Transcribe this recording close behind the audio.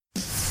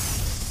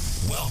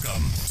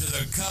Welcome to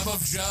the Cup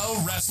of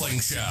Joe Wrestling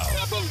Show.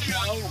 Cup of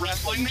Joe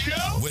Wrestling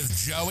Show with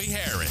Joey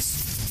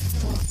Harris.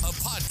 A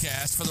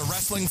podcast for the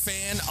wrestling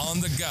fan on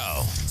the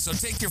go. So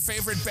take your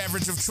favorite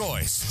beverage of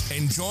choice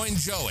and join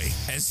Joey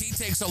as he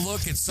takes a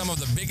look at some of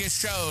the biggest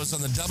shows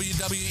on the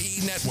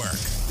WWE Network.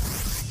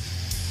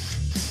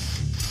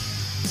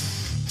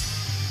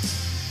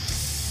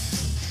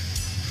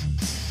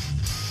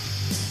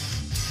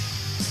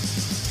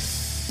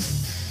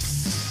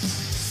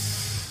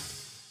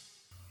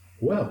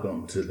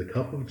 Welcome to the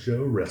Cup of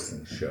Joe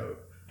Wrestling Show.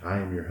 I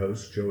am your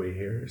host, Joey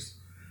Harris.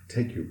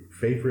 Take your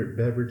favorite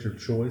beverage of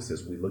choice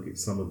as we look at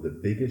some of the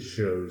biggest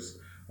shows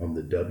on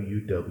the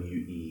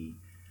WWE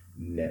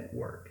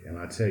Network. And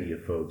I tell you,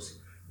 folks,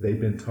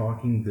 they've been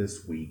talking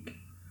this week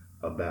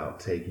about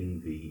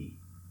taking the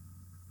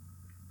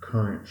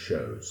current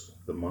shows,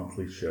 the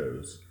monthly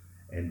shows,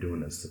 and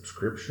doing a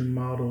subscription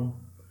model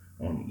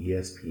on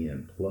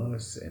ESPN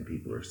Plus. And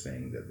people are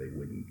saying that they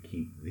wouldn't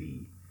keep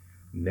the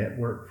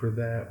network for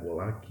that. Well,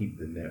 I keep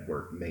the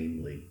network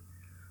mainly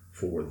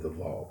for the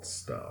Vault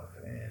stuff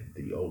and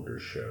the older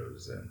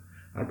shows, and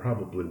I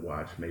probably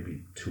watch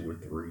maybe 2 or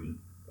 3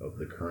 of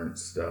the current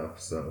stuff,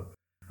 so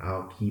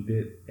I'll keep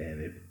it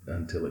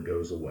until it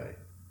goes away.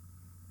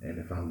 And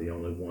if I'm the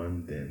only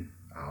one, then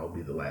I'll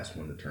be the last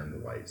one to turn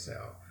the lights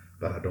out.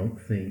 But I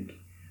don't think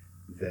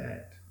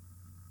that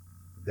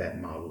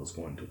model is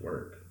going to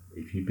work.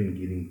 If you've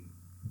been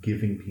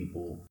giving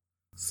people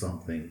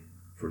something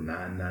for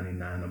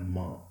 $9.99 a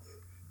month,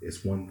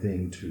 it's one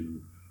thing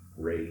to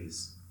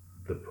raise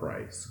the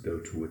price, go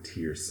to a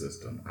tier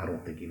system. I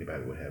don't think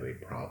anybody would have a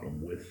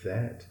problem with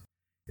that.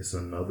 It's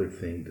another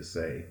thing to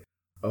say,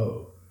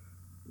 oh,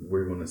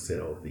 we're going to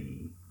sell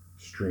the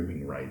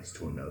streaming rights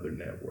to another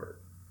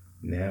network.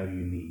 Now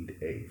you need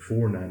a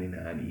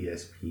 $4.99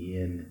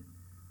 ESPN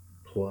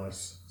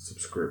Plus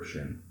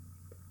subscription,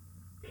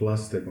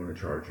 plus they're going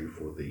to charge you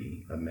for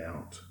the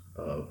amount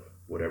of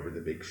whatever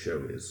the big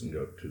show is and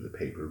go to the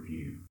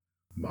pay-per-view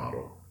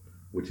model,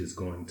 which is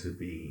going to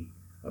be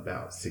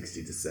about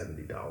 $60 to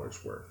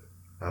 $70 worth.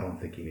 I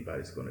don't think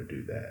anybody's going to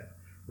do that,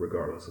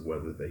 regardless of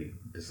whether they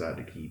decide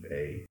to keep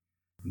a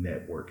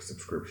network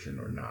subscription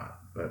or not.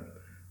 But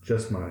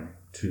just my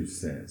 2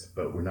 cents.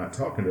 But we're not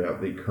talking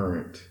about the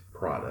current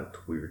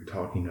product. We're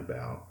talking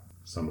about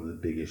some of the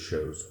biggest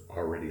shows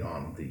already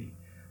on the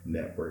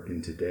network.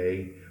 And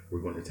today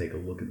we're going to take a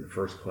look at the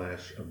first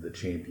Clash of the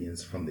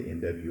Champions from the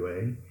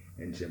NWA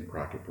and Jim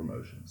Crockett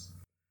Promotions.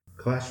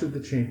 Clash of the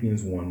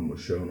Champions 1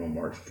 was shown on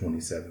March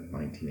 27,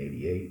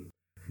 1988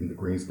 from the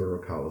Greensboro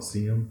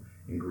Coliseum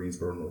in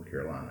Greensboro, North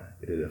Carolina.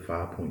 It had a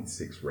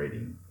 5.6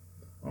 rating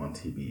on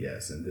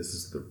TBS, and this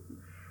is the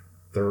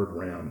third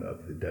round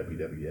of the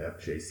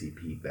WWF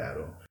JCP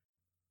battle,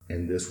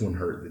 and this one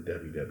hurt the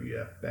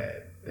WWF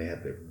bad. They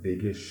had their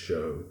biggest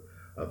show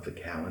of the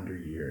calendar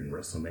year in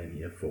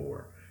WrestleMania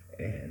 4,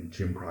 and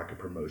Jim Crockett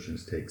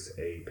Promotions takes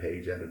a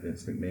page out of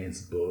Vince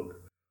McMahon's book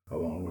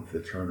along with the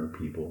Turner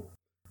people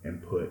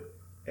and put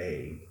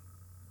a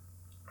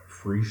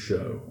free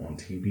show on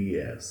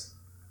TBS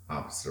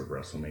opposite of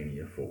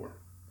WrestleMania 4.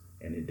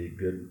 And it did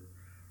good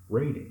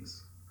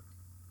ratings,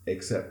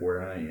 except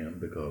where I am,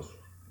 because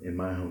in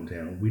my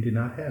hometown, we did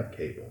not have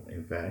cable.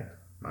 In fact,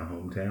 my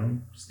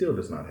hometown still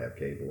does not have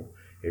cable.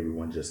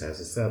 Everyone just has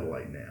a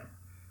satellite now.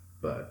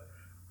 But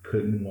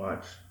couldn't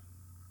watch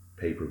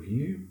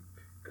pay-per-view,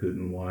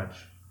 couldn't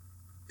watch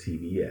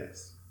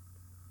TBS.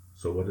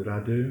 So what did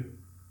I do?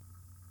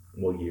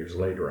 Well, years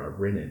later, I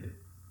rented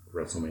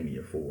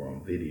WrestleMania 4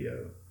 on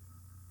video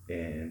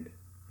and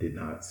did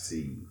not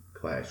see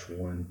Clash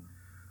 1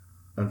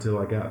 until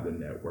I got the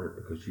network,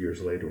 because years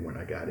later when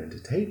I got into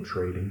tape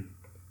trading,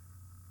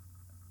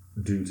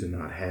 due to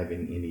not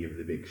having any of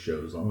the big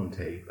shows on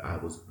tape, I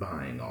was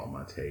buying all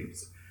my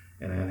tapes,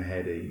 and I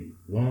had a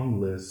long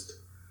list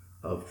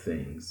of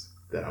things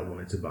that I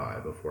wanted to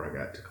buy before I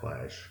got to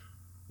Clash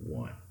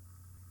 1.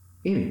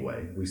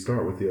 Anyway, we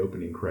start with the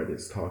opening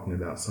credits talking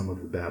about some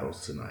of the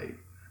battles tonight.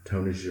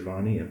 Tony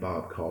Schiavone and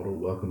Bob Caudle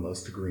welcome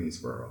us to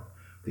Greensboro.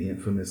 The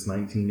infamous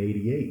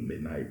 1988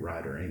 Midnight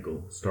Rider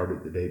angle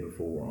started the day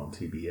before on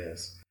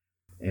TBS,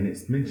 and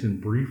it's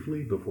mentioned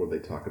briefly before they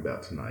talk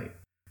about tonight.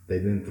 They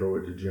then throw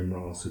it to Jim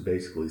Ross, who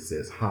basically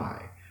says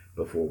hi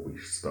before we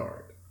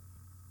start.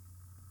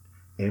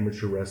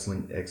 Amateur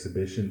wrestling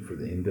exhibition for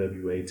the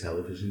NWA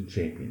Television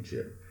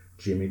Championship.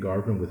 Jimmy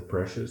Garvin with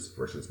Precious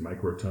versus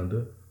Mike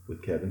Rotunda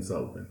with Kevin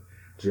Sullivan.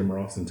 Jim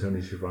Ross and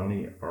Tony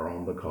Schiavone are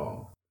on the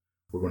call.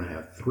 We're going to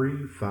have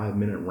 3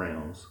 5-minute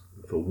rounds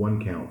with a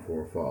 1 count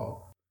for a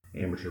fall.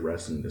 Amateur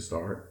wrestling to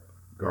start.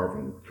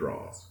 Garvin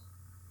withdraws.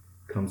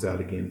 Comes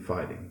out again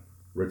fighting.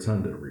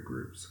 Rotunda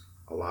regroups.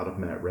 A lot of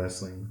mat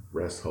wrestling,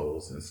 rest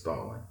holds, and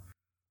stalling.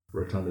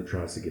 Rotunda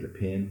tries to get a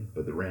pin,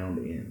 but the round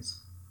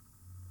ends.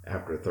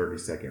 After a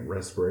 30-second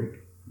rest break,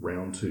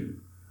 round 2.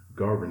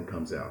 Garvin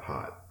comes out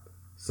hot.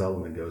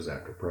 Sullivan goes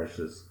after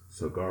Precious,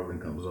 so Garvin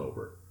comes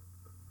over.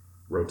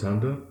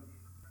 Rotunda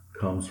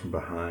comes from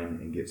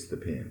behind and gets the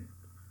pin.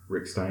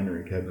 Rick Steiner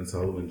and Kevin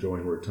Sullivan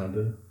join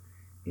Rotunda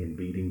in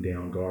beating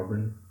down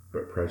Garvin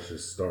but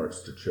Precious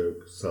starts to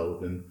choke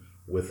Sullivan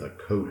with a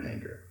coat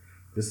hanger.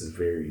 This is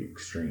very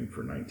extreme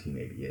for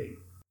 1988.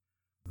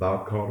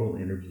 Bob Caudle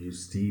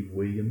interviews Steve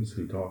Williams,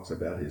 who talks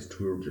about his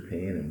tour of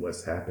Japan and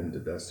what's happened to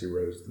Dusty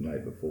Rhodes the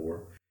night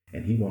before,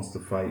 and he wants to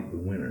fight the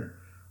winner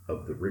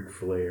of the Ric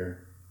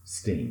Flair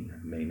Sting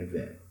main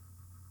event.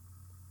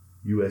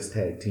 U.S.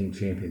 Tag Team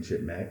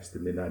Championship match, the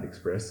Midnight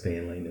Express,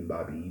 Stan Lane and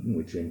Bobby Eaton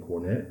with Jim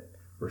Cornette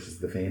versus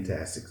the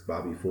Fantastics,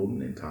 Bobby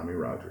Fulton and Tommy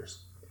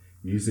Rogers.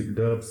 Music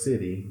Dub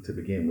City to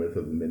begin with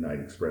of the Midnight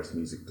Express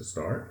music to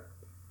start.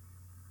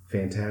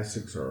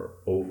 Fantastics are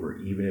over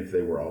even if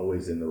they were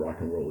always in the Rock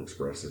and Roll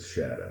Express's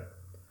shadow.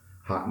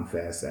 Hot and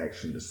fast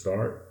action to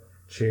start.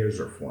 Chairs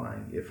are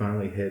flying. It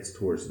finally heads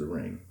towards the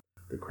ring.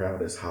 The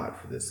crowd is hot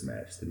for this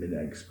match. The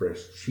Midnight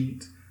Express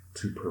cheat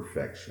to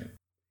perfection.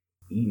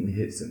 Eaton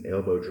hits an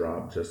elbow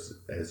drop just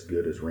as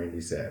good as Randy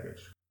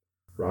Savage.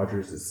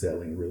 Rogers is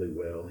selling really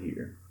well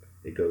here.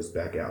 It goes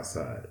back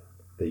outside.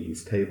 They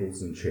use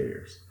tables and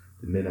chairs.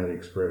 The Midnight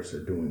Express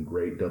are doing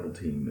great double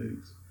team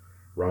moves.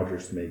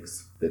 Rogers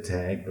makes the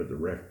tag, but the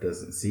ref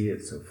doesn't see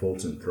it, so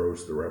Fulton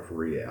throws the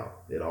referee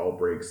out. It all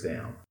breaks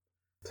down.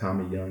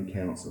 Tommy Young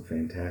counts a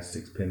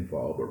Fantastics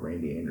pinfall, but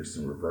Randy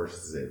Anderson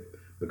reverses it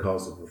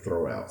because of the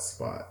throw-out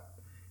spot.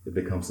 It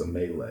becomes a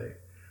melee.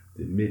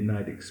 The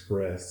Midnight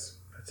Express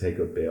take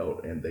a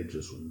belt and they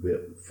just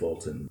whip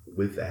Fulton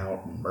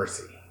without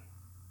mercy.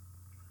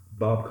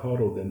 Bob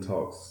Caudle then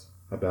talks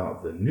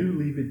about the new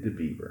Leave It to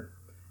Beaver,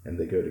 and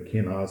they go to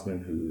Ken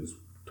Osmond, who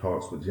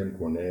talks with Jim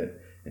Cornette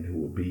and who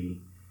will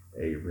be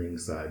a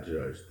ringside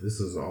judge. This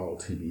is all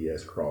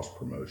TBS cross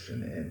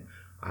promotion, and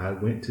I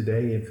went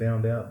today and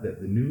found out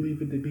that the new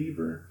Leave It to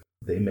Beaver,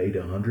 they made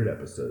 100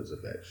 episodes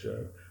of that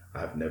show.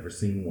 I've never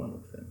seen one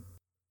of them.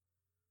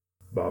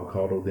 Bob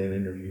Caudle then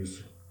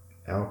interviews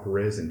Al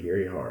Perez and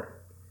Gary Hart.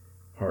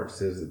 Hart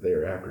says that they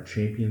are after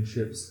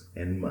championships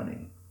and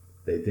money.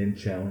 They then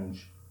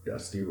challenge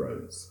Dusty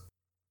Rhodes.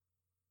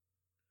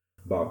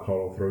 Bob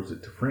Caudle throws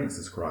it to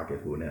Francis Crockett,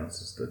 who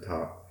announces the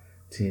top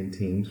 10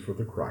 teams for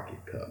the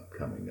Crockett Cup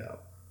coming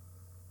up.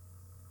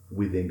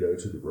 We then go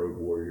to the Road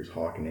Warriors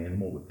Hawk and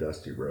Animal with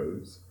Dusty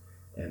Rhodes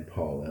and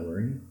Paul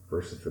Ellering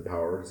versus the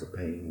Powers of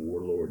Pain,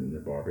 Warlord and the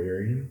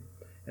Barbarian,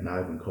 and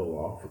Ivan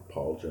Koloff with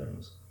Paul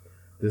Jones.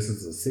 This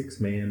is a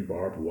 6-man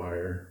barbed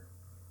wire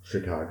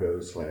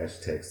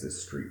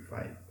Chicago/Texas street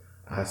fight.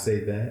 I say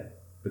that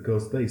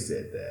because they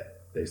said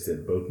that. They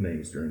said both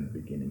names during the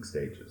beginning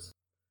stages.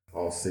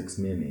 All 6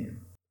 men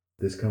in.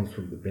 This comes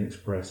from the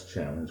bench press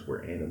challenge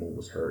where Animal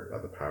was hurt by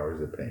the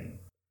Powers of Pain.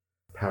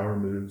 Power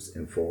moves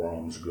and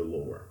forearms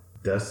galore.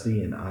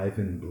 Dusty and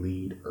Ivan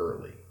bleed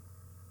early.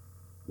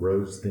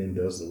 Rhodes then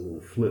does a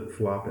little flip,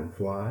 flop, and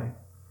fly.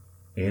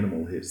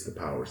 Animal hits the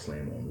power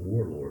slam on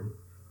Warlord.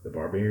 The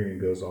Barbarian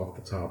goes off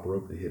the top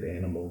rope to hit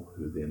Animal,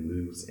 who then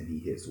moves and he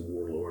hits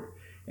Warlord,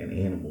 and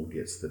Animal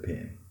gets the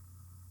pin.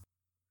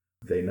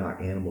 They knock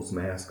Animal's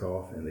mask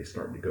off and they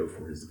start to go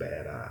for his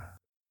bad eye.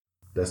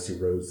 Dusty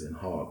Rhodes and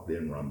Hawk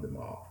then run them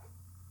off.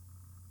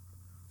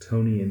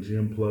 Tony and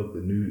Jim plug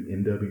the new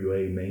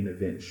NWA main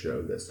event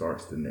show that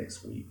starts the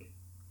next week.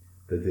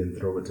 They then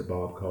throw it to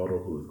Bob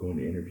Caudle, who is going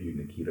to interview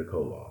Nikita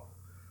Koloff.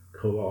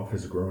 Koloff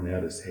has grown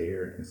out his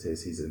hair and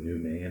says he's a new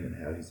man and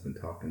how he's been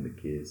talking to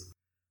kids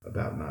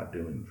about not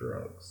doing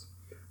drugs.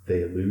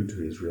 They allude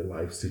to his real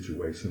life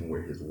situation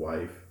where his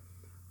wife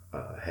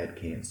had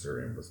cancer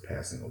and was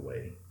passing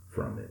away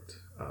from it.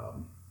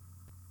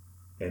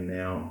 And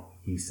now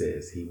he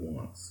says he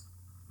wants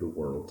the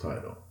world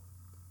title.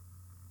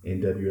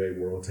 NWA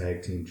World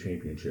Tag Team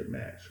Championship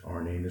match.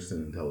 Arn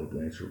Anderson and Tully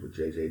Blanchard with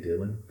J.J.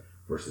 Dillon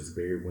versus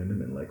Barry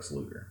Windham and Lex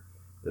Luger.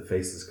 The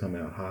faces come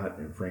out hot,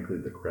 and frankly,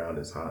 the crowd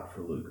is hot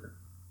for Luger.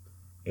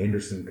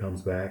 Anderson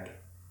comes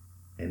back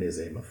and is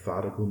a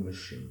methodical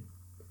machine.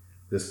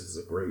 This is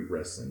a great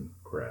wrestling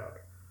crowd.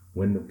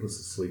 Windham puts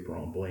a sleeper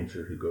on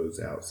Blanchard, who goes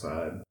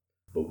outside,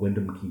 but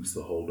Windham keeps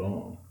the hold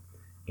on.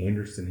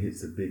 Anderson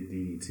hits a big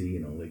DDT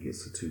and only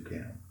gets a 2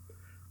 count.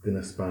 Then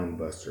a spine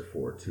buster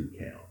for a 2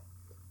 count.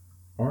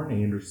 Arn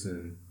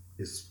Anderson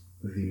is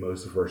the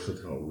most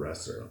versatile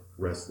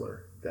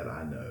wrestler that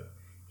I know.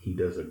 He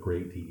does a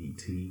great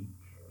DDT.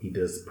 He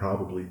does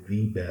probably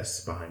the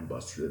best spine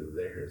buster that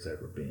there has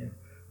ever been.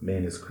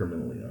 Man is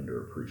criminally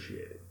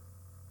underappreciated.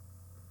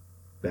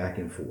 Back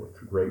and forth.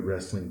 Great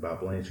wrestling by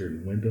Blanchard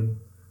and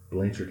Windham.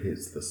 Blanchard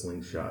hits the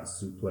slingshot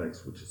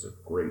suplex, which is a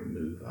great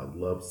move. I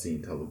love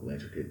seeing Tully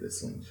Blanchard hit the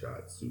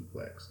slingshot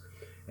suplex.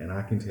 And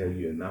I can tell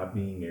you, not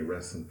being a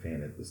wrestling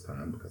fan at this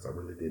time, because I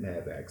really didn't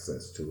have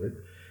access to it,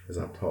 as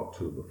I've talked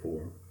to it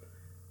before,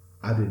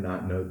 I did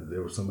not know that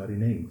there was somebody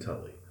named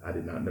Tully. I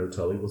did not know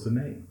Tully was a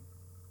name.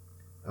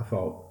 I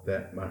thought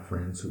that my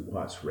friends who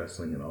watched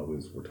wrestling and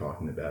always were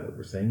talking about it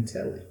were saying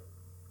Telly,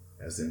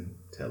 as in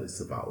Telly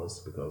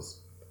Savalas, because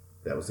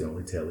that was the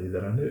only Telly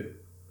that I knew.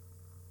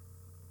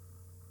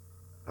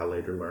 I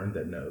later learned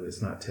that no,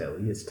 it's not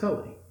Telly, it's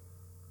Tully.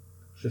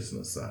 Just an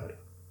aside.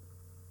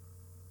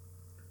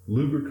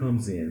 Luger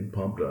comes in,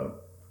 pumped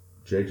up.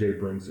 JJ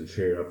brings a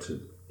chair up to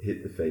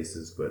hit the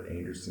faces, but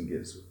Anderson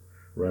gets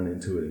run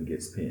into it and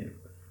gets pinned.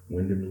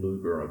 Wyndham and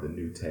Luger are the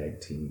new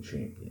tag team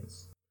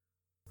champions.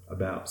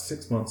 About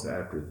 6 months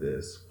after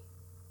this,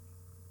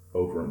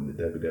 over in the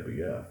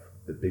WWF,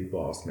 the Big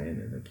Boss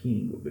Man and the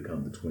King would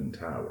become the Twin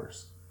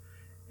Towers.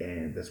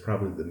 And that's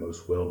probably the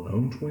most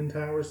well-known Twin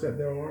Towers that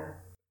there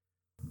are.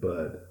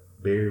 But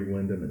Barry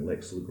Windham and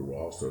Lex Luger were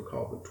also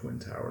called the Twin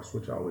Towers,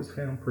 which I always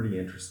found pretty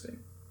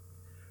interesting.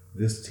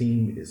 This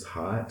team is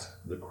hot.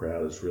 The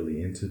crowd is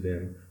really into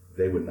them.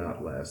 They would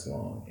not last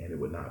long, and it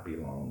would not be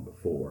long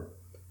before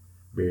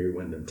Barry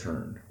Windham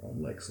turned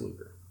on Lex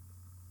Luger.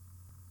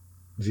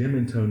 Jim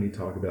and Tony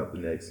talk about the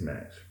next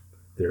match.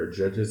 There are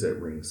judges at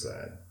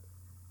ringside.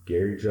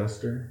 Gary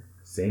Juster,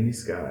 Sandy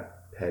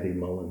Scott, Patty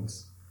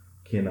Mullins,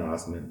 Ken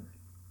Osmond,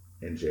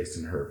 and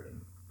Jason Hervey.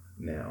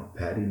 Now,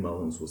 Patty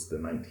Mullins was the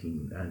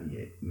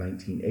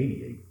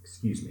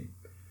 1988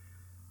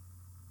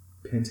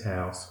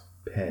 Penthouse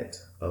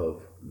Pet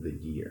of the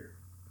Year.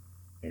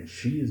 And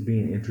she is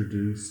being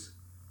introduced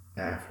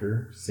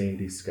after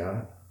Sandy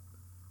Scott.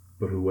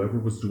 But whoever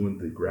was doing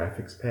the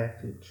graphics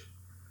package,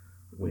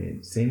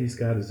 when Sandy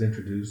Scott is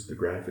introduced, the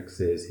graphic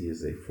says he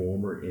is a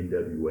former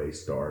NWA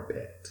star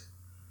pet.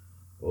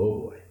 Oh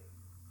boy.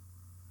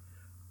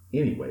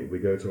 Anyway, we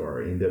go to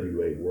our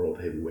NWA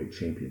World Heavyweight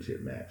Championship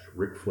match.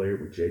 Ric Flair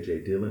with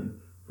J.J. Dillon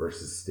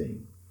versus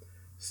Sting.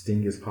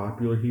 Sting is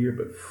popular here,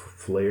 but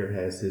Flair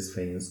has his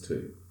fans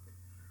too.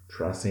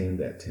 Try saying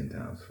that 10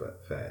 times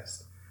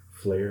fast.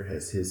 Flair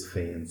has his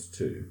fans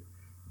too.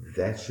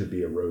 That should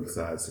be a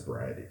roadside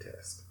sobriety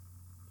test.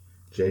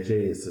 JJ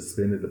is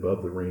suspended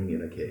above the ring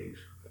in a cage.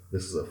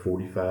 This is a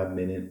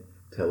 45-minute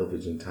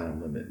television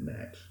time limit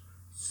match.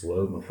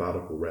 Slow,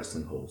 methodical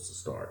wrestling holds to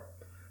start.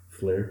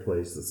 Flair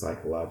plays the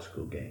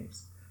psychological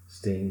games.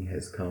 Sting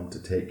has come to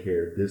take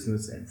care of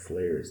business, and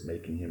Flair is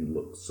making him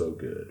look so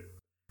good.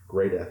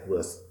 Great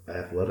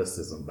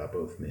athleticism by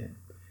both men.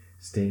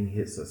 Sting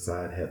hits a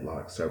side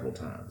headlock several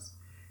times.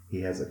 He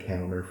has a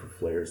counter for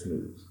Flair's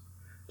moves.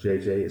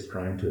 JJ is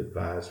trying to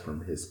advise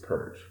from his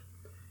perch.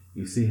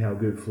 You see how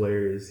good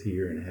Flair is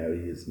here and how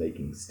he is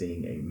making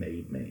Sting a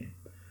made man.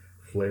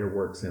 Flair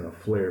works in a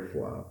Flair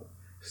flop.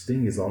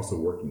 Sting is also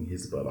working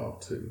his butt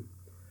off too.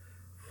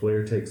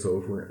 Flair takes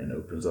over and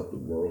opens up the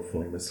world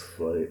famous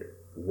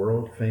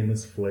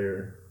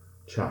Flair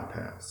Chop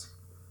House.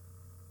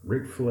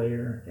 Ric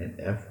Flair and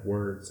F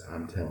words,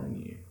 I'm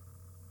telling you,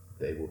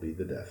 they will be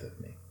the death of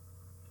me.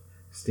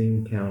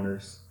 Sting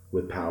counters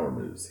with power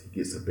moves. He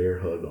gets a bear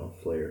hug on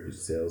Flair, who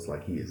sells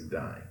like he is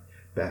dying.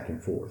 Back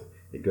and forth.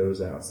 It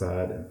goes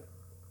outside and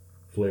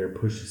Flair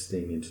pushes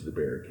Sting into the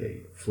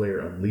barricade. Flair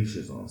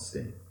unleashes on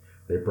Sting.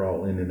 They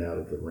brawl in and out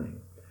of the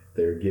ring.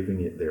 They are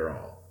giving it their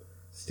all.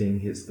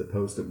 Sting hits the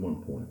post at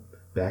one point.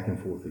 Back and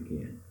forth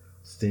again.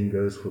 Sting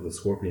goes for the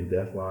Scorpion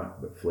Deathlock,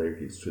 but Flair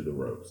gets to the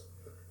ropes.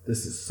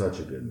 This is such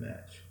a good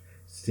match.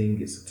 Sting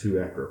gets a 2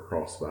 after a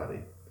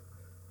crossbody.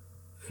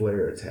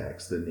 Flair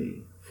attacks the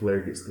knee.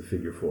 Flair gets the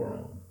figure 4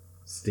 on.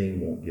 Sting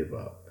won't give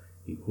up.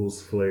 He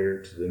pulls Flair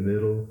to the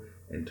middle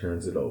and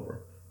turns it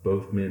over.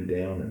 Both men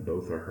down and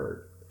both are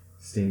hurt.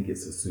 Sting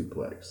gets a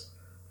suplex.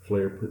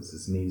 Flair puts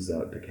his knees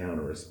out to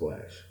counter a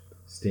splash.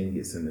 Sting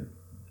gets an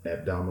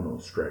abdominal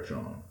stretch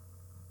on.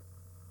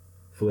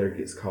 Flair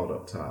gets caught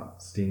up top.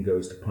 Sting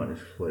goes to punish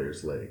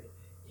Flair's leg.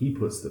 He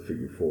puts the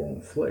figure 4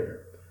 on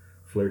Flair.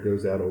 Flair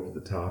goes out over the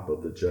top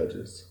of the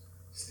judges.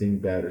 Sting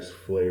batters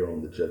Flair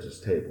on the judges'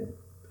 table.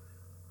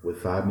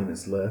 With 5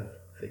 minutes left,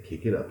 they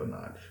kick it up a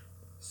notch.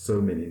 So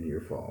many near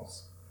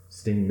falls.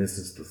 Sting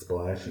misses the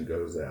splash and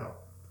goes out.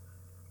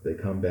 They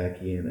come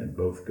back in and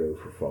both go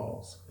for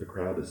falls. The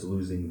crowd is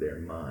losing their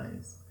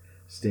minds.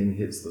 Sting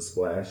hits the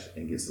splash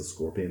and gets the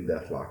Scorpion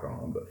Deathlock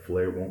on, but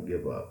Flair won't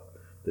give up.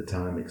 The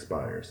time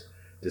expires.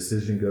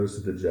 Decision goes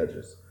to the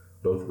judges.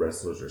 Both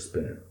wrestlers are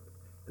spent.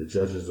 The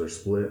judges are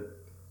split,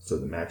 so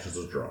the match is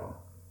a draw.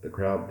 The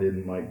crowd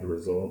didn't like the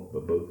result,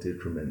 but both did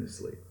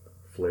tremendously.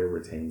 Flair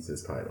retains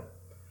his title.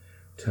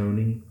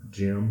 Tony,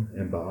 Jim,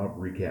 and Bob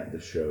recap the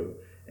show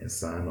and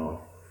sign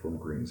off from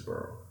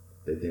Greensboro.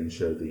 They then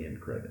show the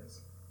end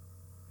credits.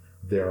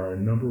 There are a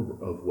number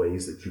of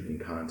ways that you can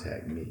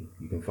contact me.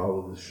 You can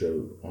follow the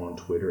show on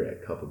Twitter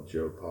at Cup of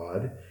Joe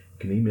Pod. You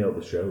can email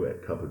the show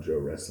at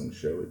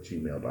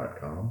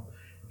cupofjoewrestlingshow@gmail.com.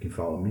 You can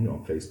follow me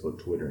on Facebook,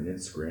 Twitter, and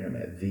Instagram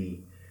at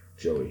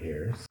 @TheJoey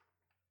Harris.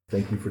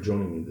 Thank you for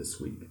joining me this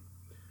week.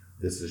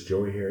 This is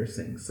Joey Harris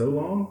saying so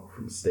long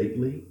from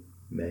Stately,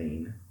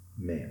 Maine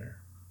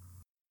Manor.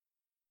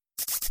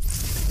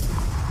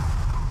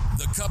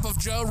 The Cup of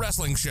Joe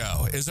Wrestling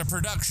Show is a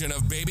production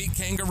of Baby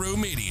Kangaroo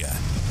Media.